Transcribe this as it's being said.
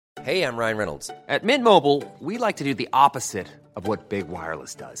Hey, I'm Ryan Reynolds. At Mint Mobile, we like to do the opposite of what Big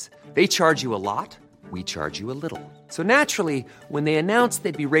Wireless does. They charge you a lot, we charge you a little. So naturally, when they announced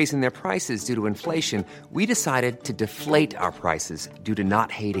they'd be raising their prices due to inflation, we decided to deflate our prices due to not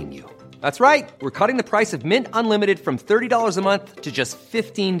hating you. That's right. We're cutting the price of Mint Unlimited from $30 a month to just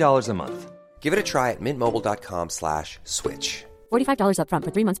 $15 a month. Give it a try at mintmobile.com/switch. $45 up front for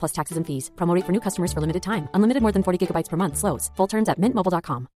 3 months plus taxes and fees. Promo rate for new customers for limited time. Unlimited more than 40 gigabytes per month. Slows full terms at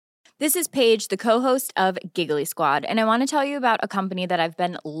mintmobile.com. This is Paige, the co-host of Giggly Squad, and I want to tell you about a company that I've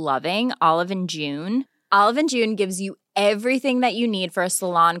been loving, Olive & June. Olive & June gives you everything that you need for a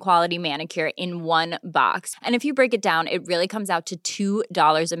salon-quality manicure in one box. And if you break it down, it really comes out to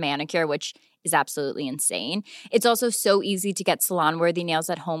 $2 a manicure, which is absolutely insane. It's also so easy to get salon-worthy nails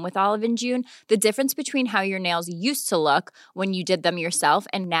at home with Olive & June. The difference between how your nails used to look when you did them yourself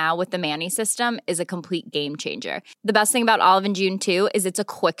and now with the Mani system is a complete game changer. The best thing about Olive & June, too, is it's a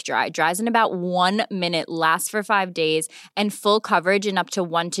quick dry. Dries in about 1 minute, lasts for 5 days, and full coverage in up to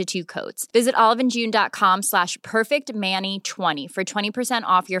 1 to 2 coats. Visit oliveandjune.com/perfectmani20 for 20%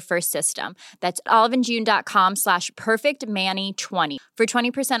 off your first system. That's oliveandjune.com/perfectmani20 for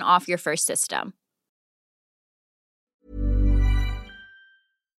 20% off your first system.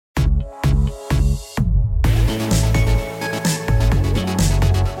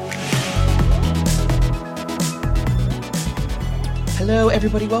 Hello,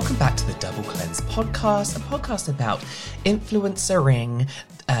 everybody. Welcome back to the Double Cleanse podcast, a podcast about influencering,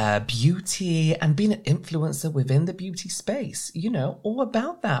 beauty, and being an influencer within the beauty space. You know, all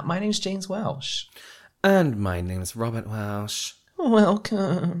about that. My name's James Welsh. And my name's Robert Welsh.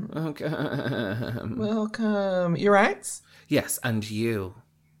 Welcome. Welcome. You right? Yes, and you.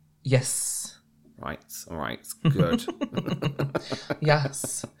 Yes. Right, all right, good.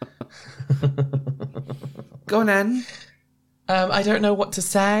 Yes. Go on then. I don't know what to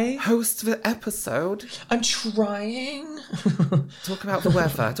say. Host the episode. I'm trying. Talk about the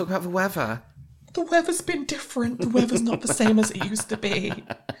weather. Talk about the weather. The weather's been different. The weather's not the same as it used to be.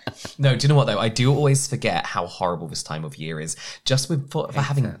 No, do you know what, though? I do always forget how horrible this time of year is. Just for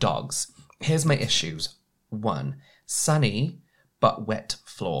having dogs. Here's my issues. 1, sunny but wet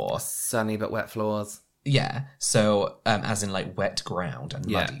floor. Sunny but wet floors. Yeah, so as in like wet ground and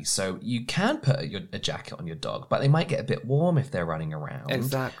muddy. Yeah. So you can put a jacket on your dog, but they might get a bit warm if they're running around.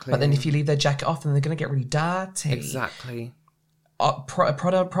 Exactly. But then if you leave their jacket off, then they're going to get really dirty. Exactly.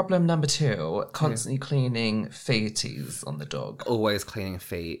 Problem number 2, constantly cleaning feeties on the dog. Always cleaning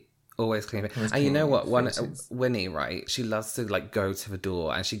feet. Always cleaning feet. And you know what? Winnie, right? She loves to like go to the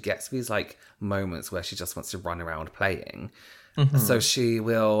door, and she gets these like moments where she just wants to run around playing. Mm-hmm. So she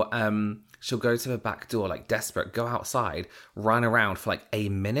will, she'll go to the back door like desperate, go outside, run around for like a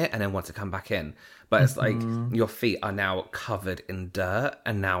minute, and then want to come back in. But it's like your feet are now covered in dirt,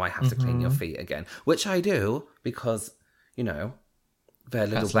 and now I have to clean your feet again, which I do because, you know, they're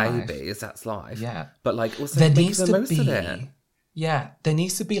little babies. That's life. Yeah. But like also there make needs the to most be, of it. Yeah, there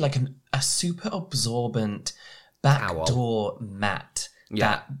needs to be like a super absorbent backdoor mat. Yeah.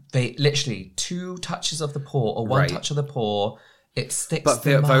 That they literally 2 touches of the paw or 1 touch of the paw, it sticks. But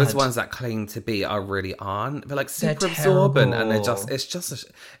the mud. those ones that claim to be are really aren't. They're like super absorbent, and it's just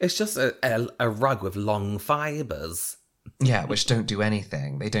a rug with long fibers. Yeah, which don't do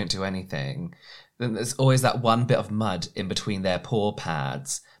anything. They don't do anything. Then there's always that one bit of mud in between their paw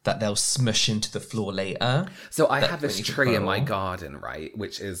pads that they'll smush into the floor later. So I have this tree in my garden, right?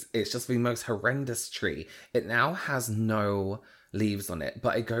 It's just the most horrendous tree. It now has no leaves on it,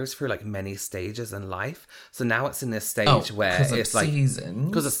 but it goes through like many stages in life. So now it's in this stage where it's like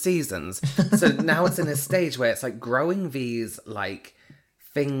because of seasons. So now it's in this stage where it's like growing these like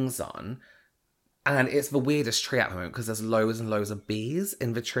things on. And it's the weirdest tree at the moment because there's loads and loads of bees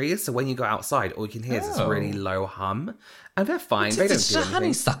in the trees. So when you go outside, all you can hear is this really low hum. And they're fine. They don't do anything.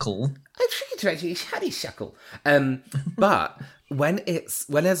 Honeysuckle. Honeysuckle. But when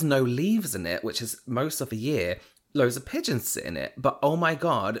there's no leaves in it, which is most of the year, loads of pigeons sit in it. But oh my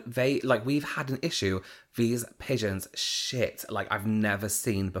God, we've had an issue. These pigeons shit like I've never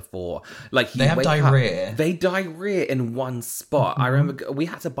seen before. Like they have diarrhea. They diarrhea in one spot. I remember we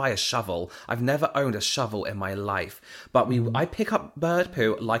had to buy a shovel. I've never owned a shovel in my life. But I pick up bird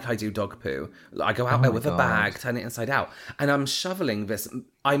poo like I do dog poo. I go out there with a bag, turn it inside out. And I'm shoveling this,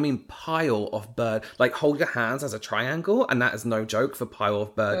 pile of bird, like hold your hands as a triangle. And that is no joke for pile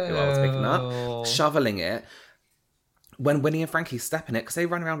of bird poo I was picking up. Shoveling it. When Winnie and Frankie step in it, because they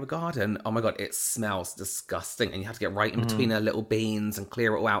run around the garden, oh my God, it smells disgusting. And you have to get right in between their little beans and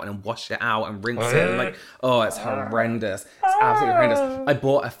clear it all out and then wash it out and rinse it. And it's horrendous. It's absolutely horrendous. I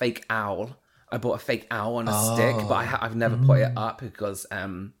bought a fake owl. On a stick, but I've never put it up because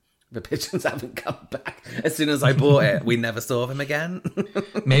The pigeons haven't come back. As soon as I bought it, we never saw them again.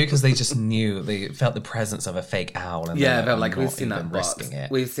 Maybe because they just knew, they felt the presence of a fake owl. And Yeah, they're they're like, we've not seen that even box. risking it.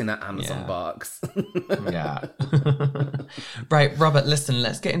 We've seen that Amazon box. Yeah. Right, Robert, listen,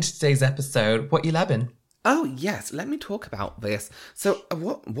 let's get into today's episode. What you loving? Oh, yes. Let me talk about this. So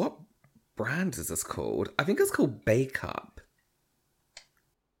what brand is this called? I think it's called Bake Up.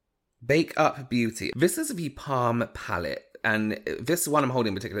 Bake Up Beauty. This is the Palm palette. And this one I'm holding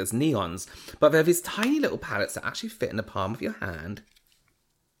in particular is neons. But they're these tiny little palettes that actually fit in the palm of your hand.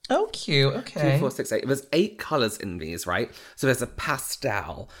 Oh, cute. Okay. 2, 4, 6, 8. There's 8 colours in these, right? So there's a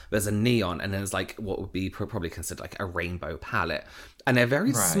pastel, there's a neon, and there's like what would be probably considered like a rainbow palette. And they're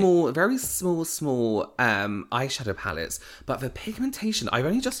very small eyeshadow palettes. But the pigmentation, I've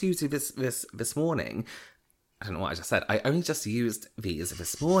only just used this morning. I don't know what I just said. I only just used these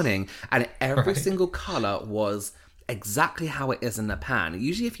this morning, and every single colour was exactly how it is in the pan.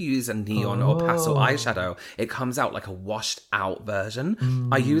 Usually if you use a neon or pastel eyeshadow, it comes out like a washed out version.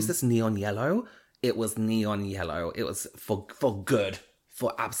 I used this neon yellow. It was neon yellow. It was for good.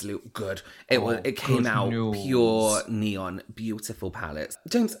 For absolute good. It came out pure neon, beautiful palettes.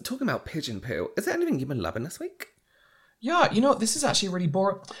 James, talking about pigeon poo, is there anything you've been loving this week? Yeah, you know, this is actually really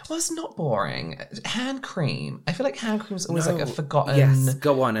boring. Well, it's not boring. Hand cream. I feel like hand cream is always like a forgotten... Yes,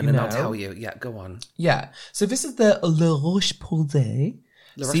 go on, and then I'll tell you. Yeah, go on. Yeah, so this is the La Roche-Posay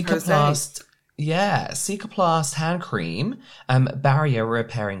Cicaplast. Yeah, Cicaplast hand cream, barrier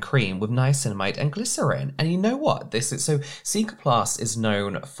repairing cream with niacinamide and glycerin. And you know what? Cicaplast is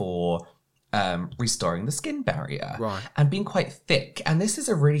known for restoring the skin barrier and being quite thick. And this is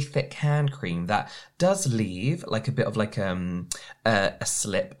a really thick hand cream that does leave like a bit of like a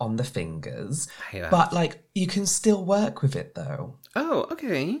slip on the fingers. But like you can still work with it though. Oh,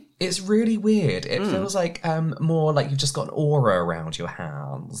 okay. It's really weird. It feels like more like you've just got an aura around your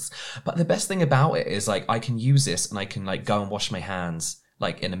hands. But the best thing about it is like I can use this and I can like go and wash my hands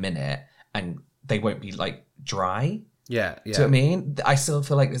like in a minute and they won't be like dry. Yeah. Do you know what I mean? I still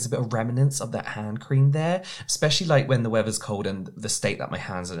feel like there's a bit of remnants of that hand cream there, especially like when the weather's cold and the state that my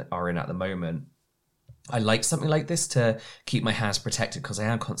hands are in at the moment. I like something like this to keep my hands protected because I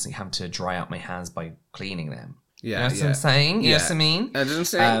am constantly having to dry out my hands by cleaning them. Yeah, you know what I'm saying? You know what I mean? I didn't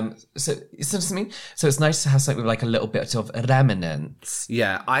say. So it's nice to have something with like a little bit of remnants.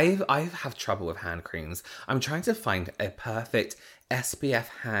 Yeah, I have trouble with hand creams. I'm trying to find a perfect SPF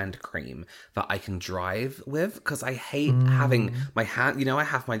hand cream that I can drive with because I hate having my hand. You know, I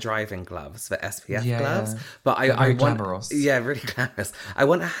have my driving gloves, the SPF gloves, but I want glamorous. Yeah, really glamorous. I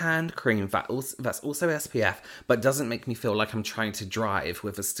want a hand cream that's also SPF, but doesn't make me feel like I'm trying to drive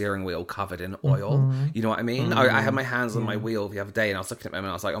with a steering wheel covered in oil. You know what I mean? I had my hands on my wheel the other day, and I was looking at them,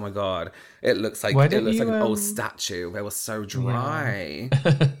 and I was like, oh my god, it looks like an old statue. They were so dry.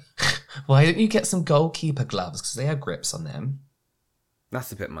 Yeah. Why don't you get some goalkeeper gloves because they have grips on them?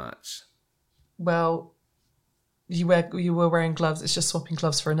 That's a bit much. Well, you were wearing gloves. It's just swapping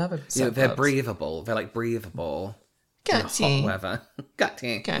gloves for another set of they're gloves. breathable. They're like breathable. Gotcha. In hot weather.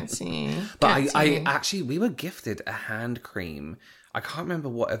 Gotcha. But I actually, we were gifted a hand cream. I can't remember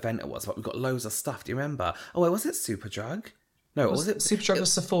what event it was, but we got loads of stuff. Do you remember? Oh, was it Superdrug? No, was it Superdrug or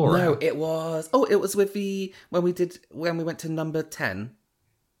Sephora? No, it was. Oh, it was with when we went to number 10.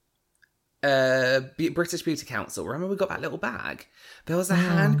 British Beauty Council. Remember we got that little bag? There was a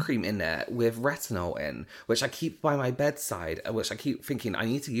hand cream in there with retinol in, which I keep by my bedside, which I keep thinking I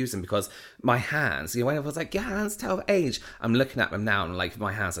need to use them because my hands, you know, when I was like, your hands tell of age, I'm looking at them now and like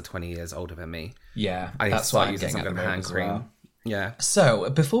my hands are 20 years older than me. Yeah, that's why I'm using some kind of hand cream. Well. Yeah. So,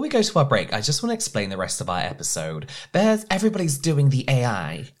 before we go to our break, I just want to explain the rest of our episode. Everybody's doing the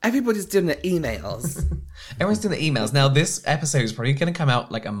AI. Everybody's doing the emails. Everyone's doing the emails. Now, this episode is probably going to come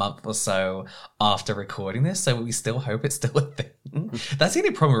out like a month or so after recording this, so we still hope it's still a thing. That's the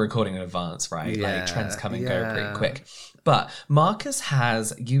only problem with recording in advance, right? Yeah, like, trends come and go pretty quick. But Marcus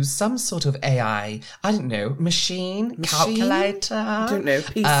has used some sort of AI, I don't know, machine? Calculator? I don't know,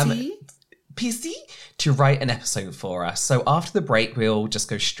 PC to write an episode for us. So after the break, we'll just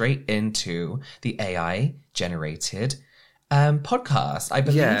go straight into the AI generated podcast. I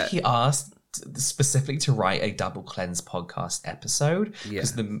believe he asked specifically to write a double cleanse podcast episode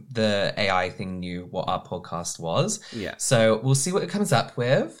because the AI thing knew what our podcast was. Yeah. So we'll see what it comes up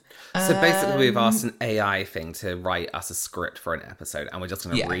with. So basically we've asked an AI thing to write us a script for an episode and we're just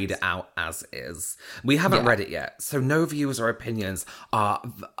going to read it out as is. We haven't read it yet, so no views or opinions are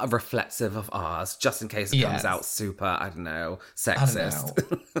reflective of ours, just in case it comes out super, I don't know, sexist. I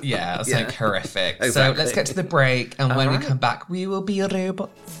don't know. Yeah, it's like horrific. Exactly. So let's get to the break and when we come back, we will be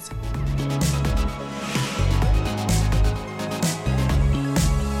robots.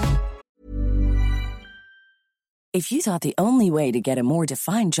 If you thought the only way to get a more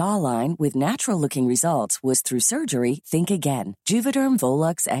defined jawline with natural-looking results was through surgery, think again. Juvederm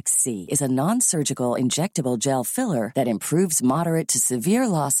Volux XC is a non-surgical injectable gel filler that improves moderate to severe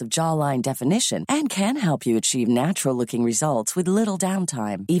loss of jawline definition and can help you achieve natural-looking results with little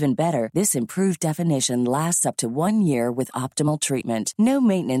downtime. Even better, this improved definition lasts up to 1 year with optimal treatment. No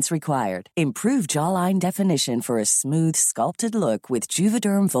maintenance required. Improve jawline definition for a smooth, sculpted look with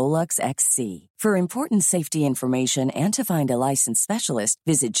Juvederm Volux XC. For important safety information and to find a licensed specialist,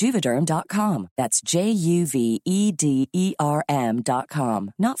 visit Juvederm.com. That's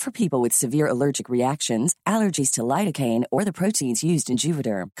JUVEDERM.com. Not for people with severe allergic reactions, allergies to lidocaine, or the proteins used in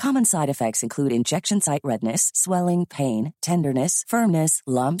Juvederm. Common side effects include injection site redness, swelling, pain, tenderness, firmness,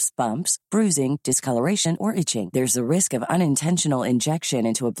 lumps, bumps, bruising, discoloration, or itching. There's a risk of unintentional injection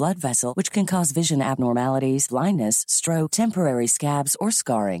into a blood vessel, which can cause vision abnormalities, blindness, stroke, temporary scabs, or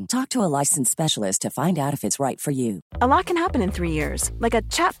scarring. Talk to a licensed specialist to find out if it's right for you. A lot can happen in 3 years, like a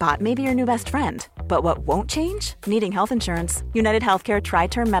chatbot may be your new best friend. But what won't change? Needing health insurance. United Healthcare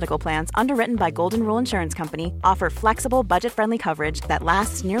Tri-Term Medical Plans, underwritten by Golden Rule Insurance Company, offer flexible, budget-friendly coverage that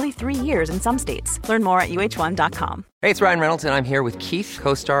lasts nearly 3 years in some states. Learn more at UH1.com. Hey, it's Ryan Reynolds, and I'm here with Keith,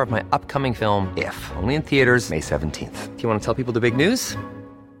 co-star of my upcoming film, If, only in theaters May 17th. Do you want to tell people the big news?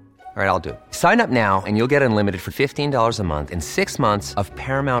 All right, I'll do it. Sign up now and you'll get unlimited for $15 a month and 6 months of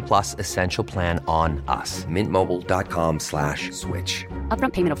Paramount Plus Essential Plan on us. MintMobile.com/switch.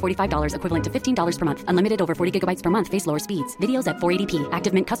 Upfront payment of $45 equivalent to $15 per month. Unlimited over 40 gigabytes per month. Face lower speeds. Videos at 480p.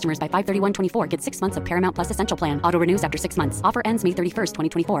 Active Mint customers by 531.24 get 6 months of Paramount Plus Essential Plan. Auto renews after 6 months. Offer ends May 31st,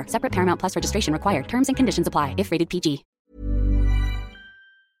 2024. Separate Paramount Plus registration required. Terms and conditions apply if rated PG.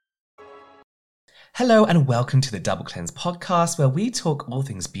 Hello and welcome to the Double Cleanse podcast, where we talk all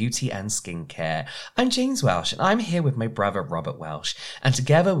things beauty and skincare. I'm James Welsh and I'm here with my brother Robert Welsh, and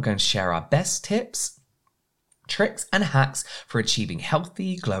together we're going to share our best tips, tricks and hacks for achieving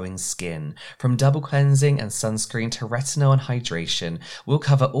healthy, glowing skin. From double cleansing and sunscreen to retinol and hydration, we'll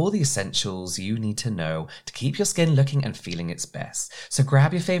cover all the essentials you need to know to keep your skin looking and feeling its best. So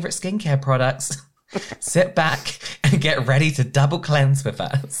grab your favourite skincare products, sit back and get ready to double cleanse with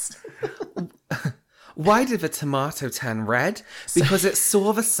us. Why did the tomato turn red? Because it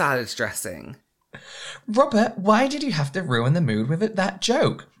saw the salad dressing. Robert, why did you have to ruin the mood with that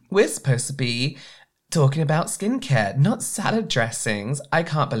joke? We're supposed to be talking about skincare, not salad dressings. I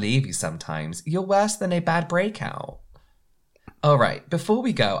can't believe you sometimes. You're worse than a bad breakout. All right, before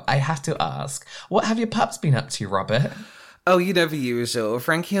we go, I have to ask, what have your pups been up to, Robert? Oh, you know the usual.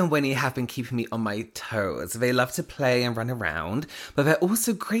 Frankie and Winnie have been keeping me on my toes. They love to play and run around, but they're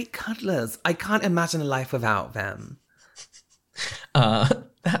also great cuddlers. I can't imagine a life without them.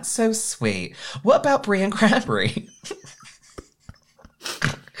 That's so sweet. What about Brie and Cranberry?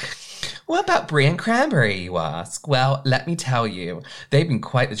 What about Brie and Cranberry, you ask? Well, let me tell you, they've been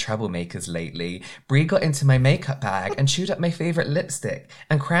quite the troublemakers lately. Brie got into my makeup bag and chewed up my favourite lipstick,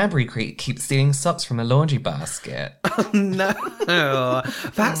 and Cranberry keeps stealing socks from the laundry basket. Oh, no.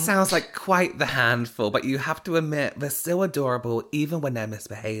 That sounds like quite the handful, but you have to admit they're still adorable even when they're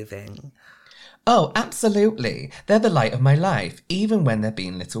misbehaving. Oh, absolutely. They're the light of my life, even when they're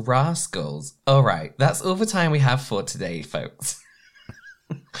being little rascals. All right, that's all the time we have for today, folks.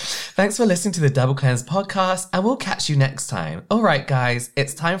 Thanks for listening to the Double Cleanse podcast, and we'll catch you next time. All right, guys,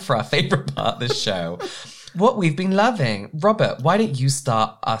 it's time for our favourite part of the show. What we've been loving. Robert, why don't you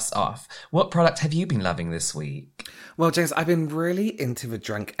start us off? What product have you been loving this week? Well, James, I've been really into the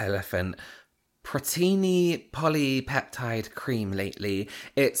Drunk Elephant Protini Polypeptide Cream lately.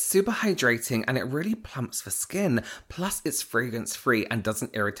 It's super hydrating and it really plumps the skin. Plus, it's fragrance-free and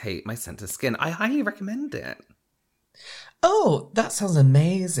doesn't irritate my sensitive skin. I highly recommend it. Oh, that sounds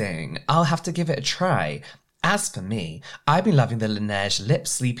amazing. I'll have to give it a try. As for me, I've been loving the Laneige Lip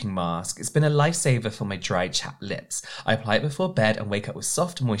Sleeping Mask. It's been a lifesaver for my dry, chapped lips. I apply it before bed and wake up with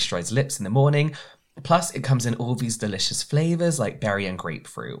soft, moisturised lips in the morning. Plus, it comes in all these delicious flavours like berry and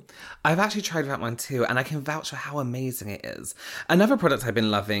grapefruit. I've actually tried that one too, and I can vouch for how amazing it is. Another product I've been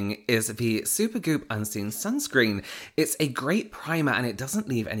loving is the Supergoop Unseen Sunscreen. It's a great primer and it doesn't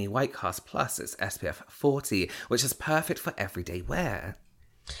leave any white cast. Plus, it's SPF 40, which is perfect for everyday wear.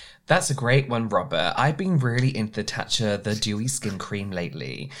 That's a great one, Robert. I've been really into the Tatcha The Dewy Skin Cream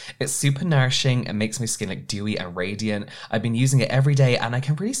lately. It's super nourishing and makes my skin look dewy and radiant. I've been using it every day and I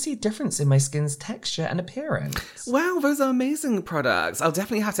can really see a difference in my skin's texture and appearance. Wow, those are amazing products. I'll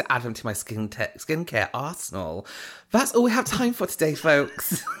definitely have to add them to my skincare arsenal. That's all we have time for today,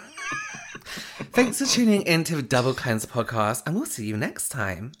 folks. Thanks for tuning in to the Double Cleanse podcast, and we'll see you next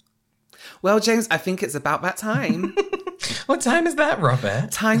time. Well, James, I think it's about that time. What time is that,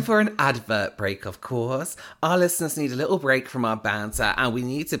 Robert? Time for an advert break, of course. Our listeners need a little break from our banter, and we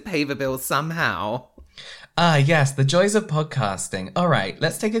need to pay the bill somehow. Ah, yes, the joys of podcasting. All right,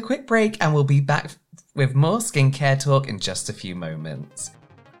 let's take a quick break, and we'll be back with more skincare talk in just a few moments.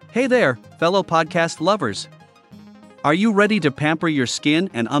 Hey there, fellow podcast lovers. Are you ready to pamper your skin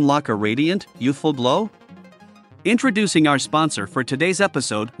and unlock a radiant, youthful glow? Introducing our sponsor for today's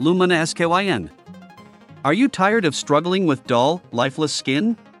episode, Lumina SKYN. Are you tired of struggling with dull, lifeless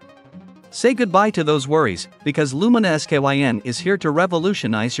skin? Say goodbye to those worries, because Lumina SKYN is here to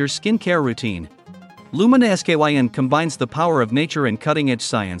revolutionize your skincare routine. Lumina SKYN combines the power of nature and cutting-edge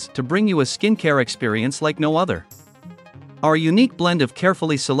science to bring you a skincare experience like no other. Our unique blend of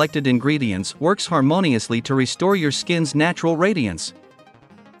carefully selected ingredients works harmoniously to restore your skin's natural radiance.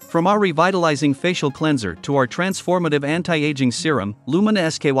 From our revitalizing facial cleanser to our transformative anti-aging serum, Lumina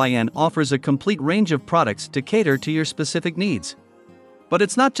SKYN offers a complete range of products to cater to your specific needs. But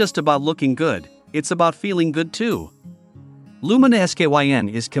it's not just about looking good, it's about feeling good too. Lumina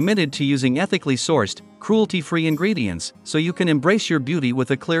SKYN is committed to using ethically sourced, cruelty-free ingredients so you can embrace your beauty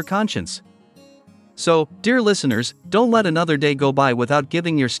with a clear conscience. So, dear listeners, don't let another day go by without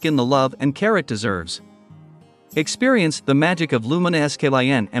giving your skin the love and care it deserves. Experience the magic of Lumina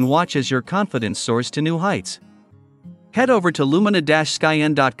SKYN and watch as your confidence soars to new heights. Head over to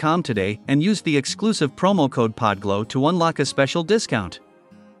lumina-skyn.com today and use the exclusive promo code PODGLOW to unlock a special discount.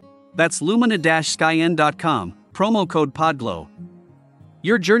 That's lumina-skyn.com, promo code PODGLOW.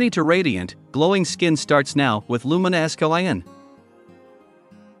 Your journey to radiant, glowing skin starts now with Lumina SKYN.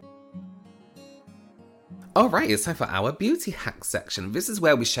 Alright, it's time for our beauty hack section. This is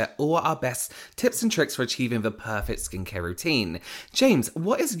where we share all our best tips and tricks for achieving the perfect skincare routine. James,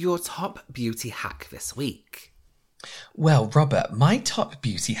 what is your top beauty hack this week? Well, Robert, my top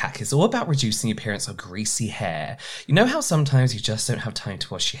beauty hack is all about reducing the appearance of greasy hair. You know how sometimes you just don't have time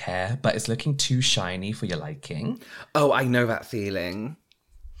to wash your hair, but it's looking too shiny for your liking? Oh, I know that feeling.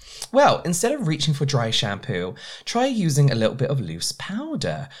 Well, instead of reaching for dry shampoo, try using a little bit of loose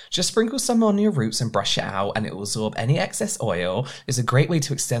powder. Just sprinkle some on your roots and brush it out, and it will absorb any excess oil. It's a great way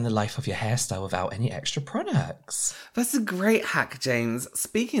to extend the life of your hairstyle without any extra products. That's a great hack, James.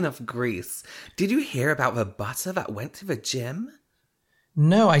 Speaking of grease, did you hear about the butter that went to the gym?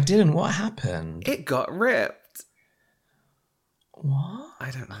 No, I didn't. What happened? It got ripped. What?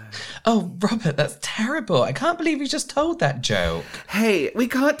 I don't know. Oh, Robert, that's terrible. I can't believe you just told that joke. Hey, we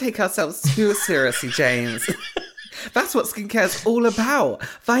can't take ourselves too seriously, James. That's what skincare's all about.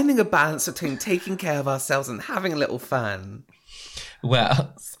 Finding a balance between taking care of ourselves and having a little fun.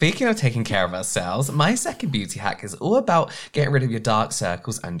 Well, speaking of taking care of ourselves, my second beauty hack is all about getting rid of your dark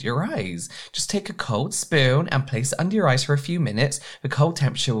circles under your eyes. Just take a cold spoon and place it under your eyes for a few minutes. The cold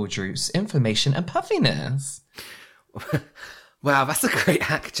temperature will reduce inflammation and puffiness. Wow, that's a great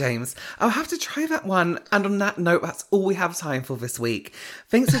hack, James. I'll have to try that one. And on that note, that's all we have time for this week.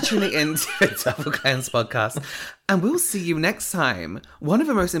 Thanks for tuning in to the Double Cleanse podcast. And we'll see you next time. One of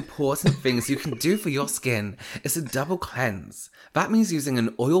the most important things you can do for your skin is a double cleanse. That means using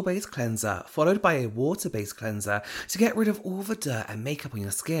an oil-based cleanser followed by a water-based cleanser to get rid of all the dirt and makeup on your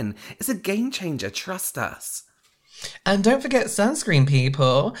skin. It's a game changer, trust us. And don't forget sunscreen,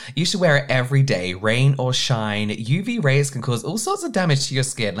 people. You should wear it every day, rain or shine. UV rays can cause all sorts of damage to your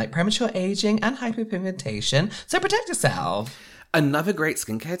skin, like premature aging and hyperpigmentation, so protect yourself. Another great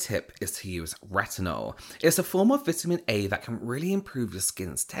skincare tip is to use retinol. It's a form of vitamin A that can really improve your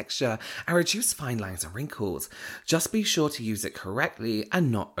skin's texture and reduce fine lines and wrinkles. Just be sure to use it correctly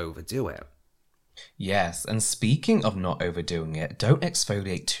and not overdo it. Yes, and speaking of not overdoing it, don't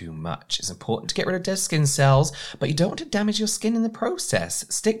exfoliate too much. It's important to get rid of dead skin cells, but you don't want to damage your skin in the process.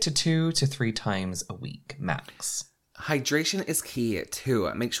 Stick to 2 to 3 times a week, max. Hydration is key too.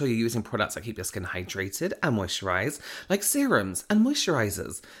 Make sure you're using products that keep your skin hydrated and moisturized, like serums and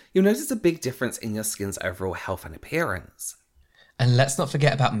moisturizers. You'll notice a big difference in your skin's overall health and appearance. And let's not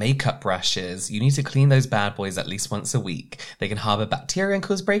forget about makeup brushes. You need to clean those bad boys at least once a week. They can harbour bacteria and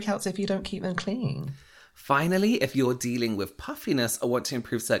cause breakouts if you don't keep them clean. Finally, if you're dealing with puffiness or want to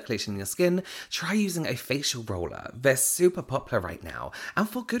improve circulation in your skin, try using a facial roller. They're super popular right now, and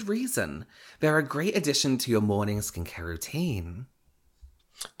for good reason. They're a great addition to your morning skincare routine.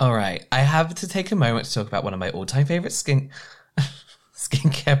 All right, I have to take a moment to talk about one of my all-time favourite skincare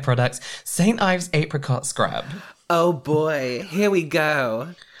products, St. Ives Apricot Scrub. Oh boy, here we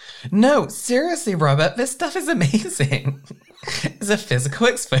go. No, seriously, Robert, this stuff is amazing. It's a physical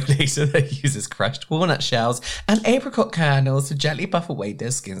exfoliator that uses crushed walnut shells and apricot kernels to gently buff away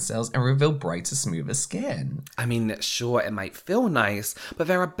dead skin cells and reveal brighter, smoother skin. I mean, sure, it might feel nice, but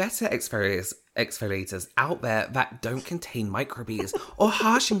there are better exfoliators out there that don't contain microbeads or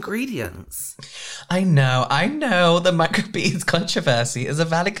harsh ingredients. I know, the microbeads controversy is a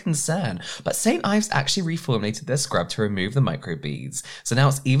valid concern, but St. Ives actually reformulated their scrub to remove the microbeads, so now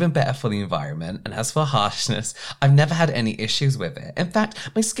it's even better for the environment, and as for harshness, I've never had any issues with it. In fact,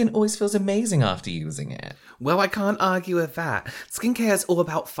 my skin always feels amazing after using it. Well, I can't argue with that. Skincare is all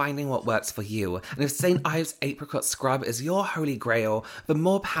about finding what works for you, and if St. Ives Apricot Scrub is your holy grail, then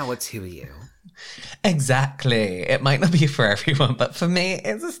more power to you. Exactly. It might not be for everyone, but for me,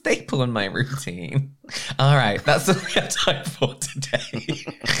 it's a staple in my routine. All right, that's all we have time for today.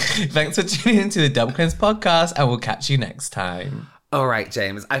 Thanks for tuning into the Double Cleanse podcast, and we'll catch you next time. All right,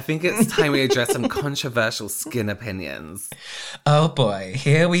 James, I think it's time we address some controversial skin opinions. Oh boy,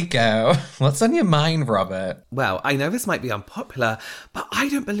 here we go. What's on your mind, Robert? Well, I know this might be unpopular, but I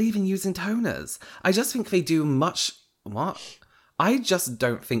don't believe in using toners. I just think they do much... What? I just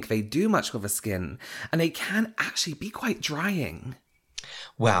don't think they do much with the skin, and they can actually be quite drying.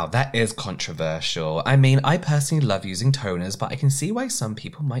 Wow, that is controversial. I mean, I personally love using toners, but I can see why some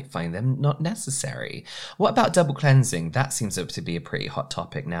people might find them not necessary. What about double cleansing? That seems to be a pretty hot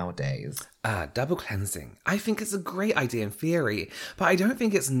topic nowadays. Double cleansing. I think it's a great idea in theory, but I don't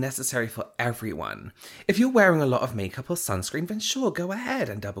think it's necessary for everyone. If you're wearing a lot of makeup or sunscreen, then sure, go ahead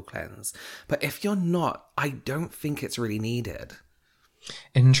and double cleanse. But if you're not, I don't think it's really needed.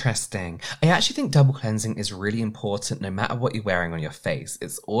 Interesting. I actually think double cleansing is really important no matter what you're wearing on your face.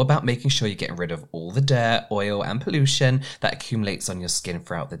 It's all about making sure you're getting rid of all the dirt, oil, and pollution that accumulates on your skin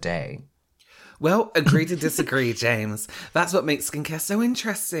throughout the day. Well, agree to disagree, James. That's what makes skincare so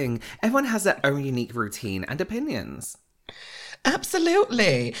interesting. Everyone has their own unique routine and opinions.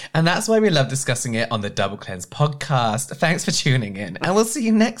 Absolutely. And that's why we love discussing it on the Double Cleanse podcast. Thanks for tuning in, and we'll see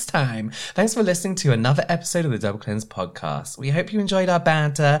you next time. Thanks for listening to another episode of the Double Cleanse podcast. We hope you enjoyed our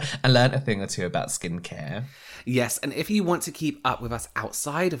banter and learned a thing or two about skincare. Yes, and if you want to keep up with us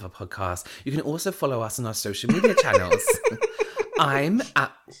outside of a podcast, you can also follow us on our social media channels. I'm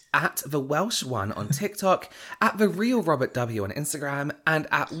at the Welsh One on TikTok, at the Real Robert W on Instagram, and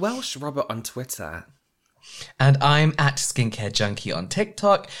at Welsh Robert on Twitter. And I'm at Skincare Junkie on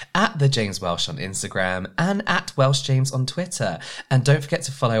TikTok, at the James Welsh on Instagram, and at Welsh James on Twitter. And don't forget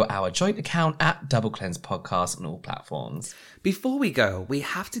to follow our joint account at Double Cleanse Podcast on all platforms. Before we go, we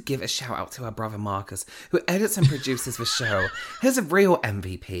have to give a shout out to our brother Marcus, who edits and produces the show. He's a real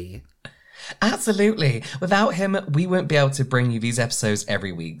MVP. Absolutely. Without him, we won't be able to bring you these episodes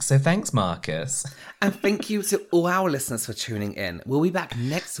every week. So thanks, Marcus. And thank you to all our listeners for tuning in. We'll be back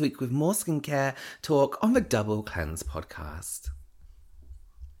next week with more skincare talk on the Double Cleanse podcast.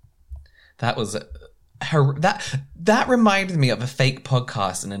 That was... That reminded me of a fake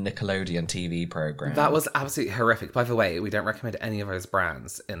podcast in a Nickelodeon TV program. That was absolutely horrific. By the way, we don't recommend any of those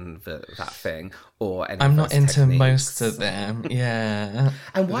brands in that thing or any. I'm of not those into techniques. most of them. Yeah.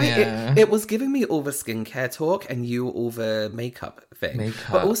 And why Yeah. it was giving me all the skincare talk and you all the makeup thing.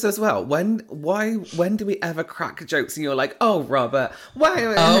 But also as well, when do we ever crack jokes and you're like, oh Robert, why?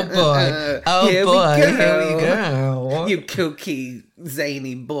 Oh boy, here here we go. You kooky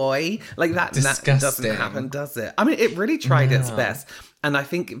zany boy, like that Disgusting. doesn't happen, does it? I mean, it really tried its best, and I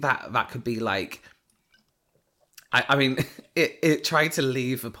think that could be like, I mean, it tried to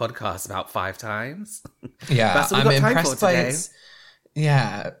leave the podcast about 5 times. Yeah, That's what we got time for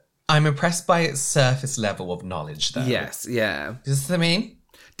today. I'm impressed by its surface level of knowledge, though. Yes, yeah. Does that mean?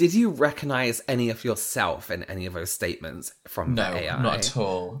 Did you recognize any of yourself in any of those statements from the AI? Not at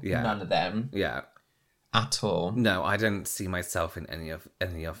all. Yeah. None of them. Yeah. At all. No, I didn't see myself in any of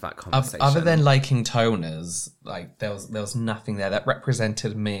that conversation. Other than liking toners, like there was nothing there that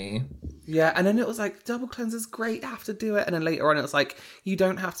represented me. Yeah, and then it was like, double cleanse is great, have to do it. And then later on it was like, you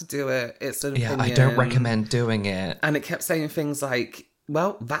don't have to do it. It's an opinion. I don't recommend doing it. And it kept saying things like,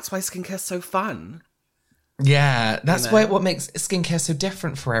 well, that's why skincare's so fun. Yeah, that's what makes skincare so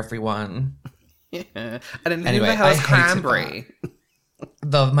different for everyone. Yeah. And then Anyway, who the hell is I hated Cranberry?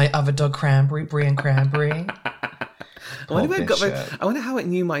 My other dog, Cranberry, Brian Cranberry. I wonder how it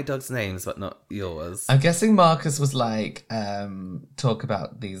knew my dog's names, but not yours. I'm guessing Marcus was like, talk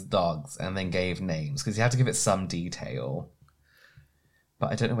about these dogs and then gave names because he had to give it some detail.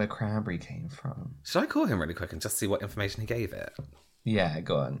 But I don't know where Cranberry came from. Should I call him really quick and just see what information he gave it? Yeah,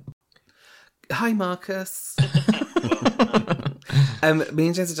 go on. Hi, Marcus. Me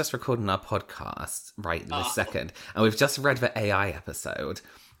and James are just recording our podcast right this second, and we've just read the AI episode.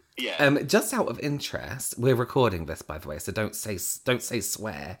 Yeah. Just out of interest, we're recording this, by the way, so don't say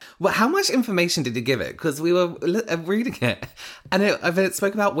swear. Well, how much information did you give it? Because we were reading it, and it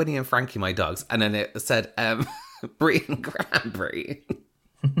spoke about Winnie and Frankie, my dogs, and then it said Brie and Cranberry.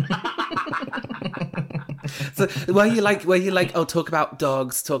 So were you like, oh, talk about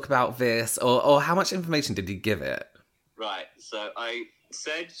dogs, talk about this, or how much information did you give it? Right. So I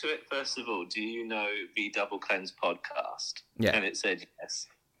said to it, first of all, do you know the Double Cleanse podcast? Yeah. And it said yes.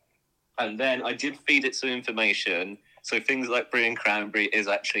 And then I did feed it some information. So things like Brie and Cranberry is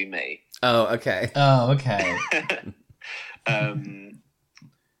actually me. Oh, okay. I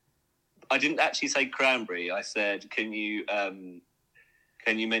didn't actually say Cranberry. I said, can you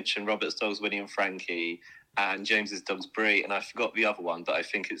mention Robert's dogs, Winnie and Frankie, and James's dog's Brie? And I forgot the other one, but I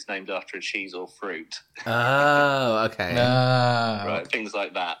think it's named after a cheese or fruit. Oh, okay. Right, things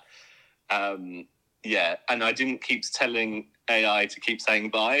like that. Yeah, and I didn't keep telling AI to keep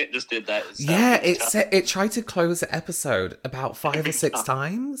saying bye. It just did that. Yeah, it tried to close the episode about 5 or 6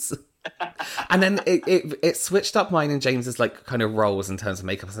 times. And then it switched up mine and James's like kind of roles in terms of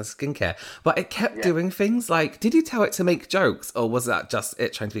makeup and skincare, but it kept doing things like, did you tell it to make jokes, or was that just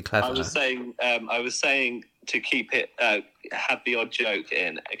it trying to be clever? I was saying to keep it have the odd joke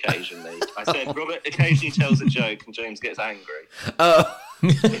in occasionally. I said Robert occasionally tells a joke and James gets angry. Oh.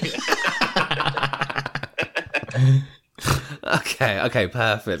 Okay,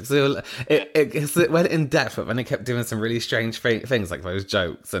 perfect. So it went in depth, but then it kept doing some really strange things like those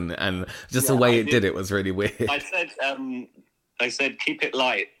jokes, and just the way it did it was really weird. I said keep it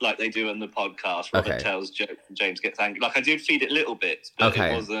light, like they do on the podcast. Robert tells jokes and James gets angry. Like I did feed it little bits, but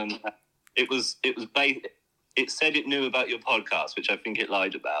it wasn't. It said it knew about your podcast, which I think it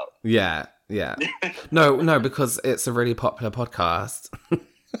lied about. Yeah. No, because it's a really popular podcast.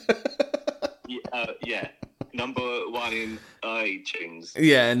 Yeah. Number 1 in iTunes.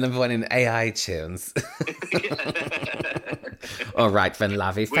 Yeah, number 1 in AI tunes. All right, then,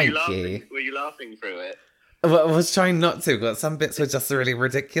 Lavi, thank you. Were you laughing through it? Well, I was trying not to, but some bits were just really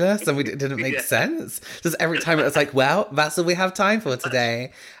ridiculous and it didn't make sense. Just every time it was like, well, that's all we have time for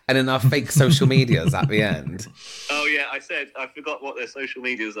today. And then our fake social medias at the end. Oh, yeah, I said, I forgot what their social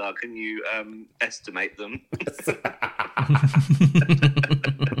medias are. Can you estimate them?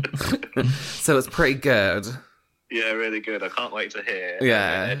 So it's pretty good. Yeah, really good. I can't wait to hear.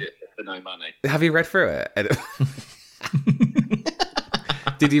 Yeah. Edit it for no money. Have you read through it?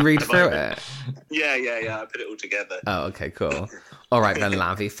 Did you read through it? Yeah. I put it all together. Oh, okay, cool. All right then,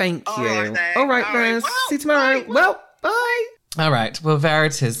 Lavi. Thank you. All right then. Well, see you tomorrow. Well, bye. All right. Well, there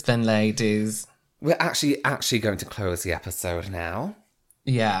it is then, ladies. We're actually going to close the episode now.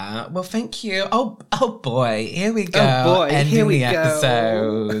 Yeah. Well, thank you. Oh boy. Here we go. Oh boy. Ending Here we the go.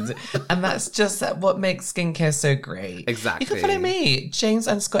 episode. And that's just what makes skincare so great. Exactly. You can follow me,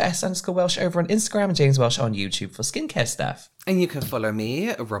 James_S_Welsh over on Instagram and James Welsh on YouTube for skincare stuff. And you can follow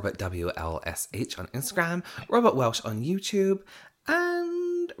me, Robert WLSH on Instagram, Robert Welsh on YouTube,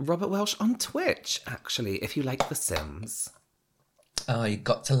 and Robert Welsh on Twitch, actually, if you like The Sims. Oh, you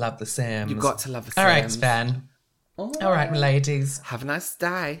got to love The Sims. You've got to love The Sims. All right, Sven. All right, ladies. Have a nice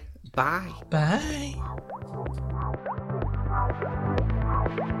day. Bye. Bye.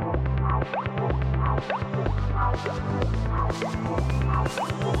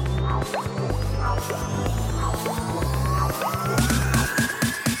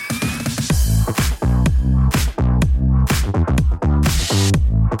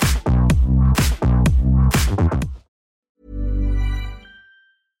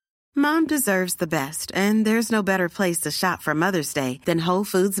 Mom deserves the best, and there's no better place to shop for Mother's Day than Whole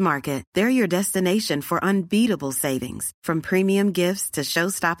Foods Market. They're your destination for unbeatable savings, from premium gifts to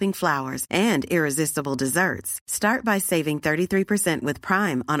show-stopping flowers and irresistible desserts. Start by saving 33% with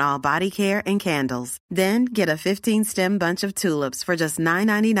Prime on all body care and candles. Then get a 15-stem bunch of tulips for just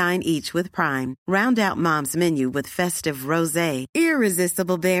 $9.99 each with Prime. Round out Mom's menu with festive rosé,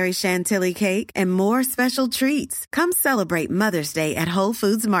 irresistible berry chantilly cake, and more special treats. Come celebrate Mother's Day at Whole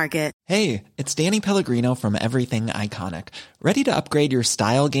Foods Market. Hey, it's Danny Pellegrino from Everything Iconic. Ready to upgrade your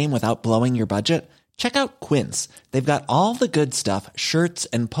style game without blowing your budget? Check out Quince. They've got all the good stuff, shirts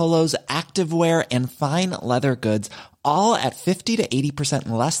and polos, activewear, and fine leather goods, all at 50 to 80%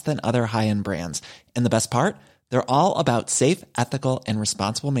 less than other high-end brands. And the best part? They're all about safe, ethical, and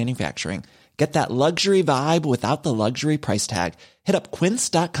responsible manufacturing. Get that luxury vibe without the luxury price tag. Hit up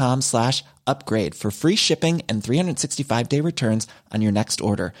quince.com/upgrade for free shipping and 365-day returns on your next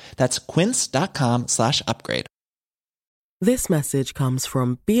order. That's quince.com/upgrade. This message comes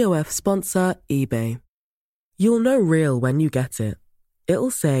from BOF sponsor eBay. You'll know real when you get it.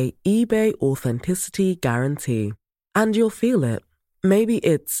 It'll say eBay Authenticity Guarantee. And you'll feel it. Maybe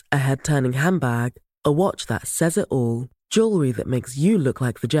it's a head-turning handbag, a watch that says it all, jewelry that makes you look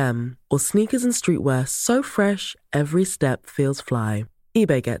like the gem, or sneakers and streetwear so fresh every step feels fly.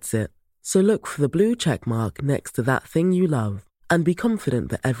 eBay gets it. So look for the blue check mark next to that thing you love and be confident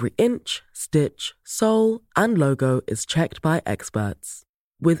that every inch, stitch, sole, and logo is checked by experts.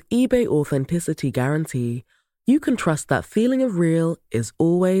 With eBay Authenticity Guarantee, you can trust that feeling of real is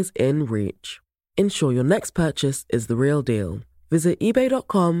always in reach. Ensure your next purchase is the real deal. Visit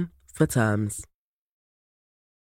eBay.com for terms.